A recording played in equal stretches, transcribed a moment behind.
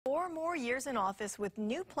4 years in office with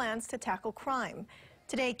new plans to tackle crime.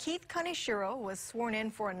 Today, Keith Kaneshiro was sworn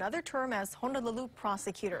in for another term as Honolulu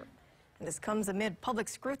prosecutor. And this comes amid public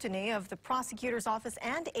scrutiny of the prosecutor's office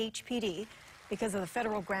and HPD because of the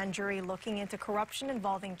federal grand jury looking into corruption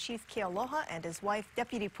involving Chief Kealoha and his wife,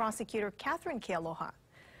 Deputy Prosecutor Catherine Kealoha.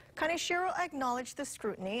 Kaneshiro acknowledged the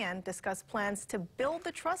scrutiny and discussed plans to build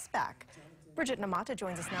the trust back. Bridget Namata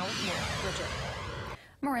joins us now with more. Bridget.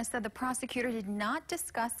 Marissa, the prosecutor did not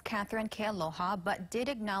discuss Catherine Kealoha, but did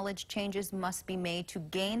acknowledge changes must be made to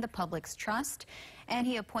gain the public's trust, and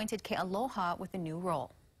he appointed Kealoha with a new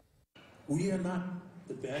role. We are not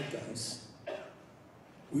the bad guys.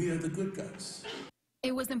 We are the good guys.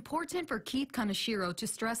 It was important for Keith Kaneshiro to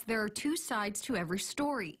stress there are two sides to every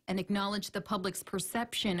story and acknowledge the public's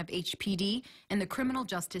perception of HPD and the criminal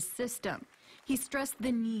justice system. He stressed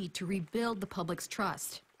the need to rebuild the public's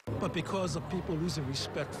trust. But because of people losing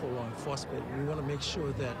respect for law enforcement, we want to make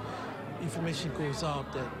sure that information goes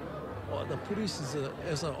out that the police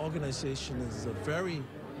as an organization is very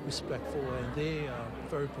respectful and they are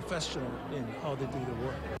very professional in how they do their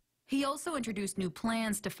work. He also introduced new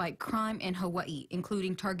plans to fight crime in Hawaii,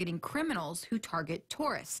 including targeting criminals who target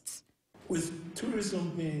tourists. With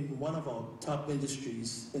tourism being one of our top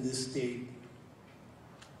industries in this state,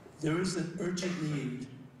 there is an urgent need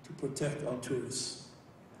to protect our tourists.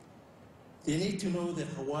 They need to know that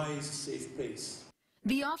Hawaii is a safe place.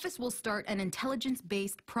 The office will start an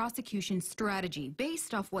intelligence-based prosecution strategy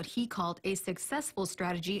based off what he called a successful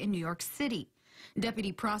strategy in New York City.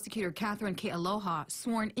 Deputy Prosecutor Catherine Kealoha,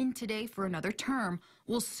 sworn in today for another term,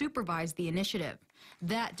 will supervise the initiative.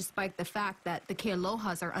 That despite the fact that the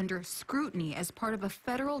Kealohas are under scrutiny as part of a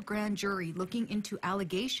federal grand jury looking into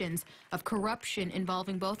allegations of corruption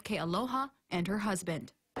involving both Kealoha and her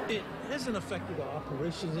husband. It hasn't affected our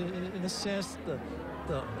operations. In a sense,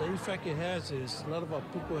 the effect it has is a lot of our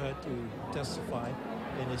people had to testify,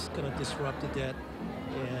 and it's kind of disrupted that.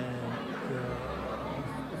 And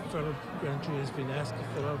the federal grand jury has been asking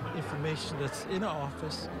for a lot of information that's in our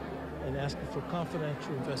office and asking for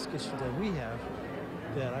confidential investigation that we have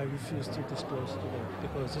that I refuse to disclose to them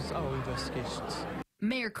because it's our investigations.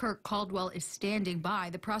 Mayor Kirk Caldwell is standing by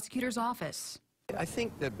the prosecutor's office. I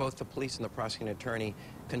think that both the police and the prosecuting attorney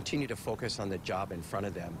continue to focus on the job in front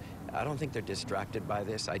of them. I don't think they're distracted by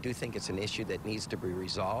this. I do think it's an issue that needs to be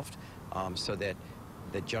resolved so that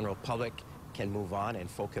the general public can move on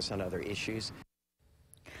and focus on other issues.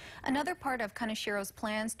 Another part of Kaneshiro's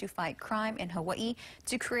plans to fight crime in Hawaii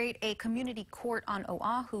to create a community court on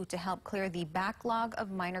Oahu to help clear the backlog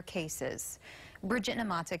of minor cases. Bridget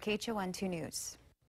Namata, KHON2 News.